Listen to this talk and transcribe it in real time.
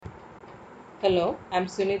Hello, I'm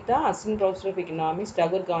Sunita, Assistant Professor of Economics,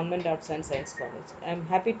 Tagore Government Arts and Science College. I'm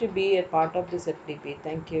happy to be a part of this FDP.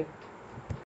 Thank you.